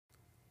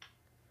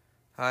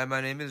Hi,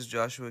 my name is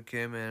Joshua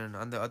Kim, and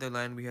on the other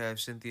line we have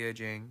Cynthia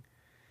Jang,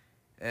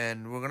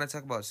 and we're gonna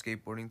talk about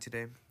skateboarding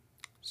today.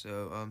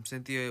 So,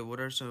 Cynthia, what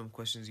are some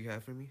questions you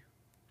have for me?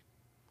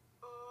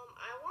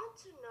 I want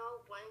to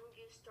know when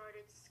you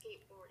started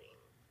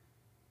skateboarding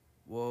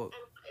Well, and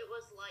what it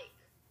was like.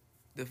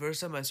 the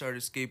first time I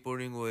started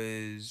skateboarding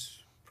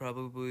was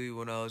probably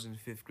when I was in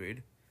fifth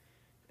grade,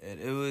 and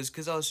it was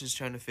because I was just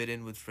trying to fit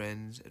in with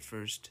friends at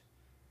first.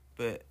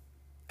 But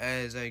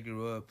as I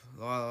grew up,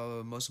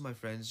 most of my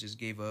friends just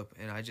gave up,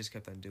 and I just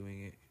kept on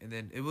doing it. And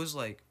then it was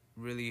like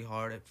really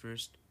hard at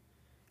first.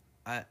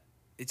 I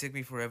it took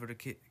me forever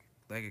to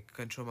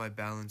control my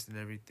balance and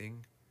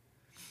everything.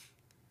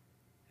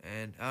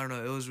 And I don't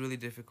know, it was really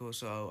difficult,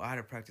 so I had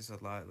to practice a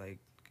lot, like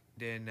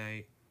day and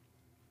night.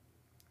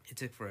 It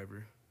took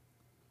forever.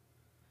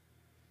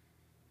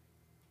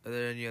 Are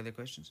there any other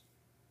questions?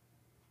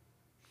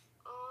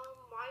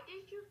 Why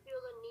did you feel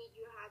the need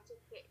you had to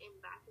fit in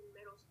back in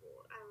middle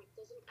school? I mean,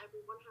 doesn't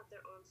everyone have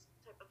their own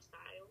type of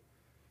style?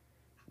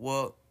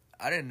 Well,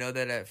 I didn't know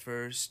that at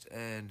first,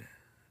 and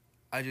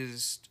I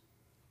just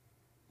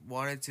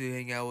wanted to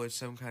hang out with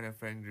some kind of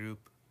friend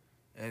group,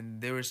 and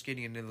they were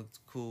skating and it looked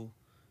cool.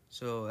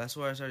 So that's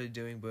what I started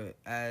doing. But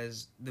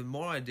as the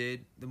more I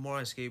did, the more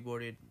I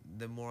skateboarded,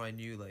 the more I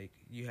knew like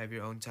you have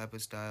your own type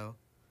of style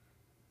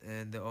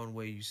and the own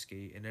way you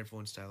skate, and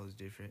everyone's style is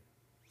different.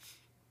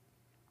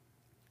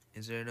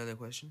 Is there another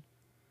question?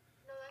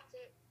 No, that's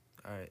it.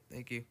 All right,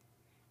 thank you.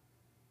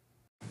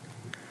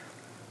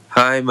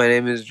 Hi, my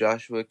name is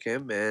Joshua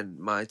Kim, and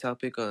my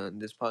topic on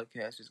this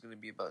podcast is going to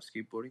be about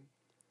skateboarding.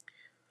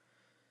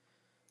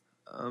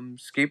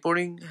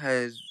 Skateboarding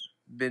has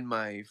been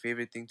my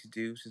favorite thing to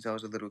do since I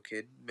was a little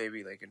kid,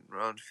 maybe like in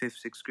around fifth,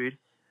 sixth grade.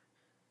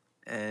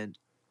 And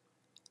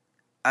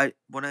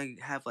when I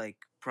have like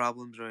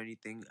problems or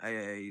anything,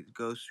 I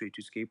go straight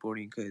to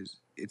skateboarding because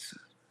it's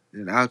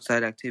an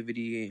outside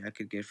activity. I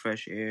could get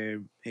fresh air,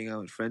 hang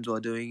out with friends while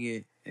doing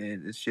it,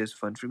 and it's just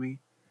fun for me.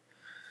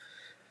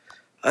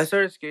 I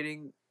started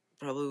skating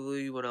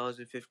probably when I was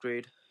in fifth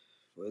grade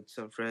with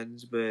some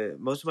friends, but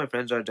most of my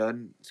friends are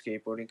done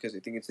skateboarding because they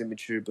think it's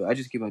immature. But I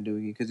just keep on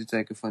doing it because it's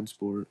like a fun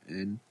sport,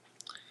 and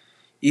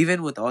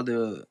even with all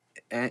the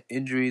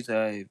injuries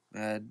I've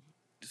had,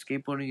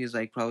 skateboarding is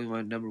like probably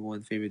my number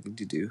one favorite thing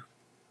to do.